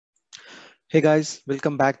Hey guys,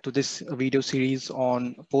 welcome back to this video series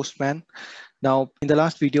on Postman. Now, in the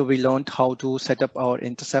last video, we learned how to set up our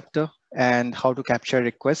interceptor and how to capture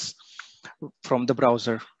requests from the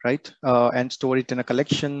browser, right? And store it in a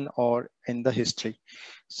collection or in the history.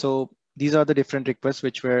 So these are the different requests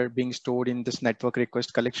which were being stored in this network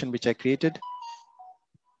request collection, which I created.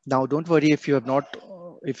 Now, don't worry if you have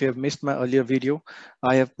missed my earlier video,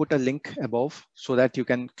 I have put a link above so that you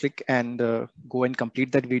can click and go and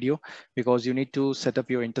complete that video, because you need to set up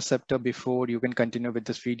your interceptor before you can continue with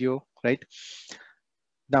this video, right?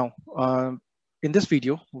 Now, in this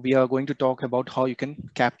video, we are going to talk about how you can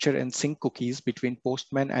capture and sync cookies between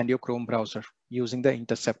Postman and your Chrome browser using the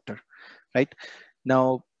interceptor, right?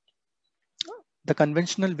 Now, the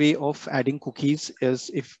conventional way of adding cookies is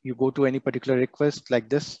if you go to any particular request like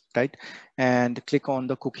this, right? And click on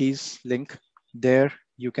the cookies link. There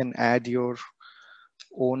you can add your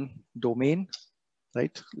own domain,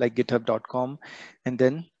 right? Like github.com. And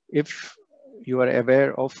then if you are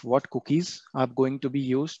aware of what cookies are going to be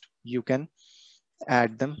used, you can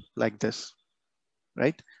add them like this,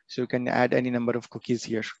 right? So you can add any number of cookies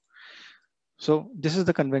here. So this is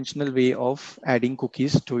the conventional way of adding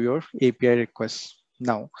cookies to your API requests.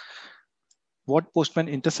 Now, what Postman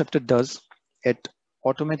Interceptor does, it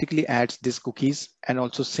automatically adds these cookies and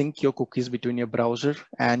also sync your cookies between your browser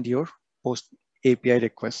and your Post API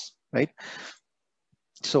requests, right?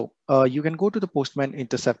 So you can go to the Postman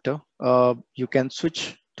Interceptor. You can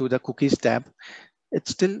switch to the cookies tab. It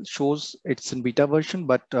still shows it's in beta version,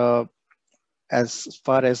 but as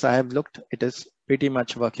far as I have looked, it is pretty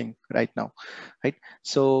much working right now, right?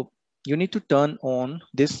 So you need to turn on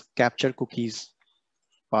this capture cookies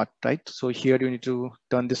part, right? So here you need to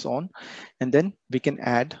turn this on, and then we can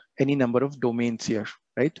add any number of domains here,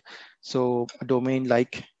 right? So a domain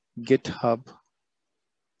like github.com,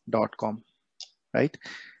 right?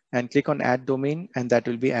 And click on add domain, and that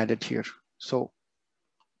will be added here. So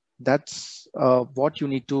that's what you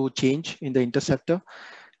need to change in the interceptor.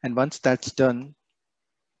 And once that's done,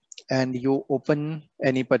 and you open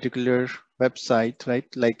any particular website, right?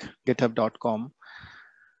 Like github.com.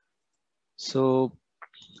 So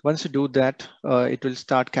once you do that, it will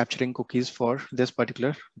start capturing cookies for this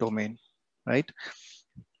particular domain, right?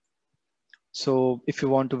 So if you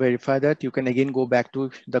want to verify that, you can again go back to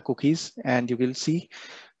the cookies, and you will see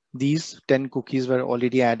these 10 cookies were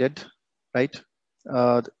already added, right?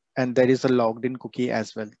 And there is a logged in cookie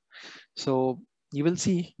as well. So you will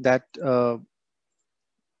see that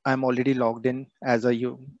I'm already logged in as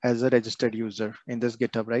a registered user in this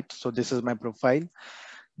GitHub, right? So this is my profile.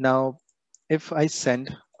 Now, if I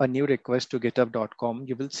send a new request to github.com,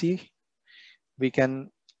 you will see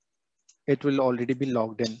it will already be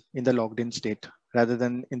logged in the logged in state rather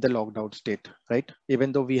than in the logged out state, right?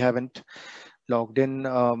 Even though we haven't logged in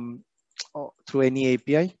through any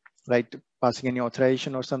API, right? Passing any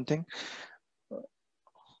authorization or something.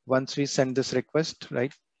 Once we send this request,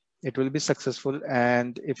 right, it will be successful.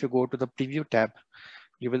 And if you go to the preview tab,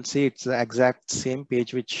 you will see it's the exact same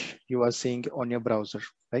page which you are seeing on your browser,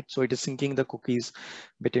 right? So it is syncing the cookies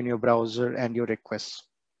between your browser and your requests.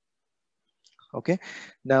 Okay,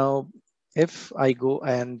 now if I go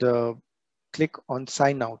and click on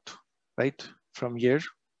sign out, right, from here.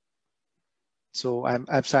 So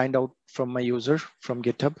I've signed out from my user from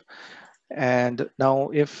GitHub. And now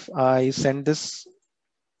if I send this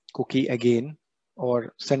cookie again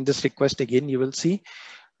or send this request again, you will see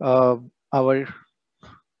our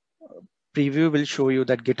preview will show you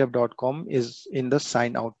that github.com is in the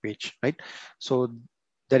sign out page, right? So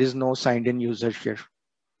there is no signed in user here.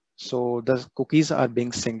 So the cookies are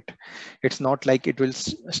being synced. It's not like it will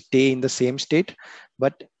stay in the same state,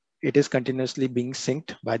 but it is continuously being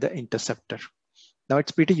synced by the interceptor. Now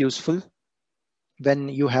it's pretty useful when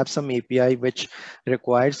you have some API which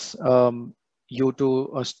requires you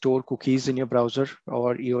to store cookies in your browser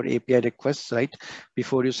or your API requests, right?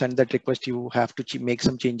 Before you send that request, you have to make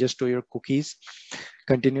some changes to your cookies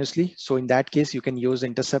continuously. So in that case, you can use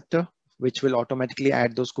Interceptor, which will automatically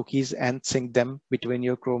add those cookies and sync them between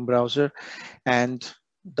your Chrome browser and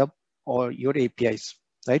or your APIs,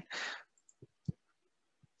 right?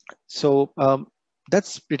 So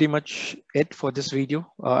that's pretty much it for this video.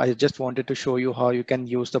 I just wanted to show you how you can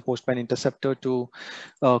use the Postman Interceptor to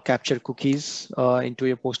capture cookies into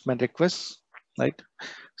your Postman requests, right?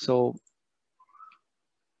 So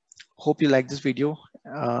hope you like this video.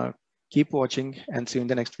 Keep watching and see you in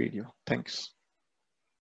the next video. Thanks.